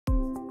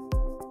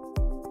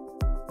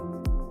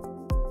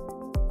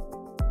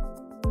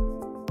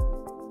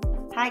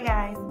Hi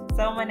guys,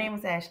 so my name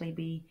is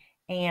AshleyB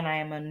and I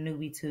am a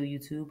newbie to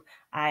YouTube.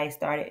 I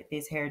started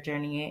this hair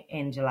journey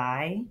in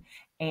July,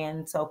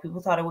 and so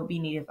people thought it would be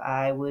neat if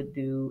I would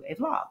do a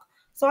vlog.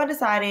 So I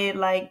decided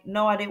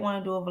no, I didn't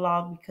want to do a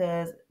vlog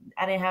because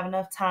I didn't have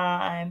enough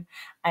time.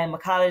 I am a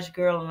college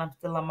girl and I'm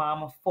still a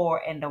mom of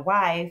 4 and a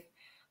wife.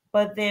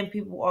 But then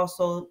people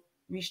also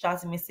reached out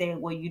to me and said,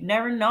 well, you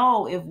never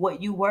know if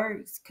what you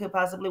works could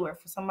possibly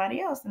work for somebody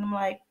else. And I'm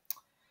like,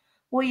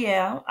 well,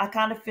 yeah, I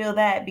kind of feel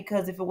that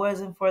because if it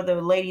wasn't for the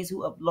ladies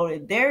who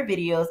uploaded their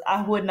videos,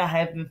 I would not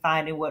have been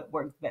finding what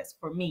works best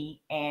for me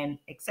and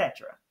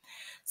etc.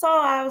 So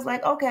I was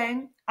like,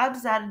 okay, I'll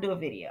decide to do a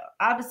video.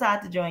 I'll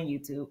decide to join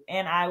YouTube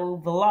and I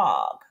will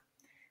vlog.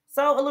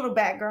 So a little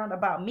background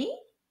about me.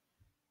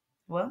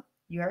 Well,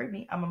 you heard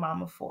me. I'm a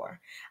mom of 4.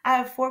 I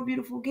have 4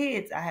 beautiful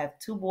kids. I have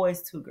 2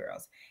 boys, 2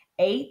 girls,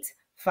 8,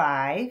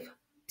 5,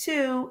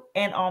 2,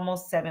 and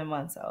almost 7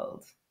 months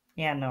old.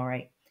 Yeah, I know,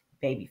 right?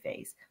 Baby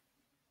face.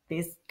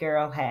 This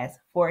girl has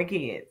 4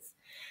 kids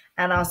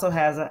and also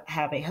have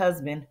a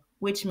husband,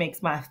 which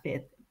makes my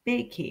 5th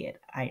big kid.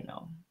 I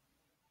know.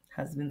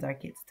 Husbands are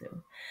kids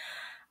too.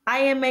 I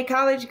am a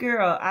college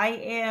girl. I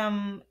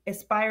am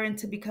aspiring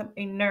to become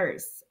a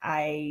nurse.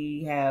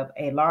 I have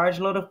a large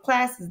load of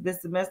classes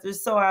this semester,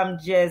 so I'm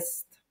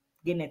just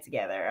getting it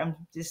together. I'm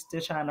just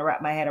still trying to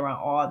wrap my head around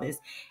all this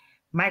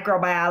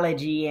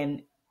microbiology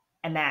and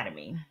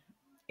anatomy.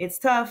 It's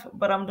tough,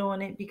 but I'm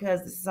doing it because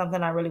this is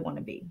something I really want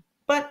to be.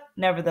 But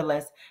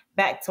nevertheless,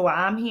 back to why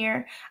I'm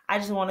here. I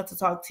just wanted to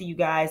talk to you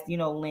guys,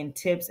 lend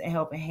tips and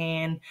helping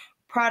hand,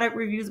 product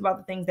reviews about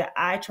the things that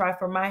I try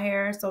for my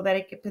hair so that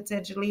it could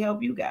potentially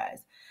help you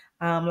guys.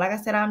 Like I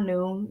said, I'm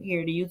new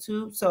here to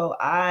YouTube, so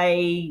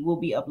I will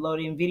be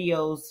uploading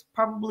videos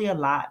probably a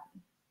lot.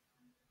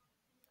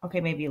 Okay,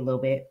 maybe a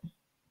little bit.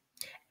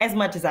 As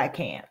much as I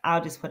can.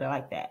 I'll just put it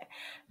like that.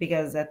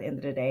 Because at the end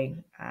of the day,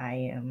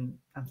 I'm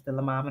still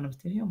a mom and I'm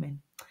still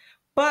human.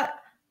 But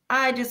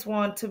I just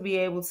want to be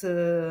able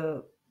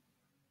to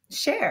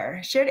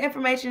share the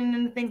information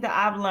and the things that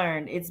I've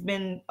learned. It's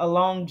been a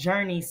long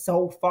journey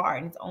so far,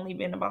 and it's only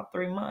been about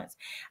 3 months.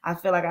 I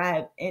feel like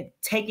I have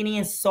taken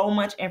in so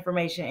much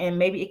information, and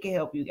maybe it can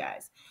help you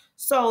guys.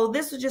 So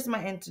this was just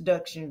my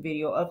introduction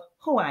video of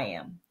who I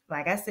am.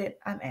 Like I said,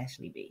 I'm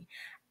AshleyB.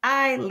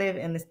 I live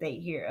in the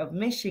state here of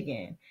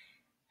Michigan.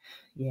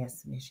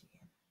 Yes,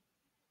 Michigan.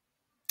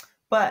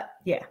 But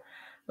yeah,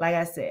 like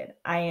I said,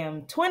 I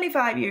am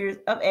 25 years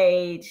of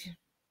age,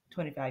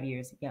 25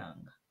 years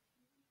young.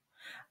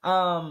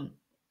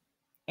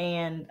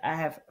 And I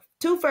have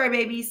 2 fur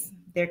babies.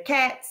 They're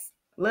cats,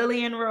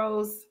 Lily and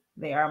Rose.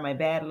 They are my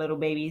bad little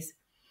babies.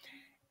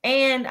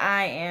 And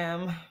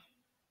I'm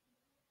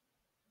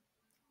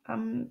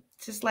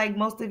just like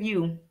most of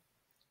you.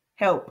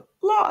 Help.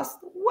 Lost.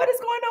 What is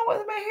going on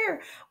with my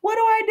hair? What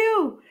do I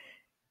do?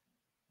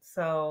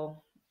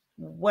 So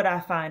what I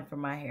find for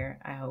my hair,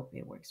 I hope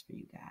it works for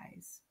you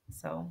guys.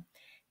 So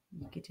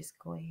you could just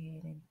go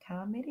ahead and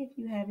comment if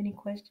you have any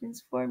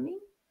questions for me.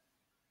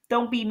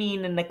 Don't be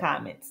mean in the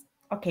comments.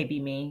 Okay, be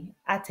mean.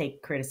 I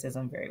take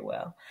criticism very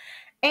well.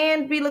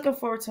 And be looking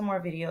forward to more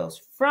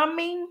videos from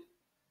me.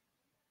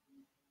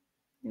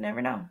 You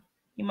never know.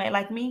 You might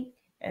like me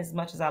as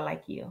much as I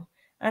like you.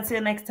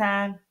 Until next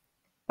time,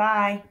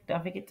 bye.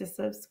 Don't forget to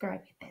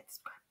subscribe. Hit that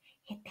subscribe.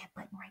 Hit that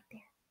button right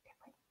there. That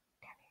button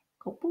down there.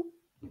 Go boop.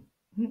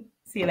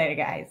 See you later,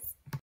 guys.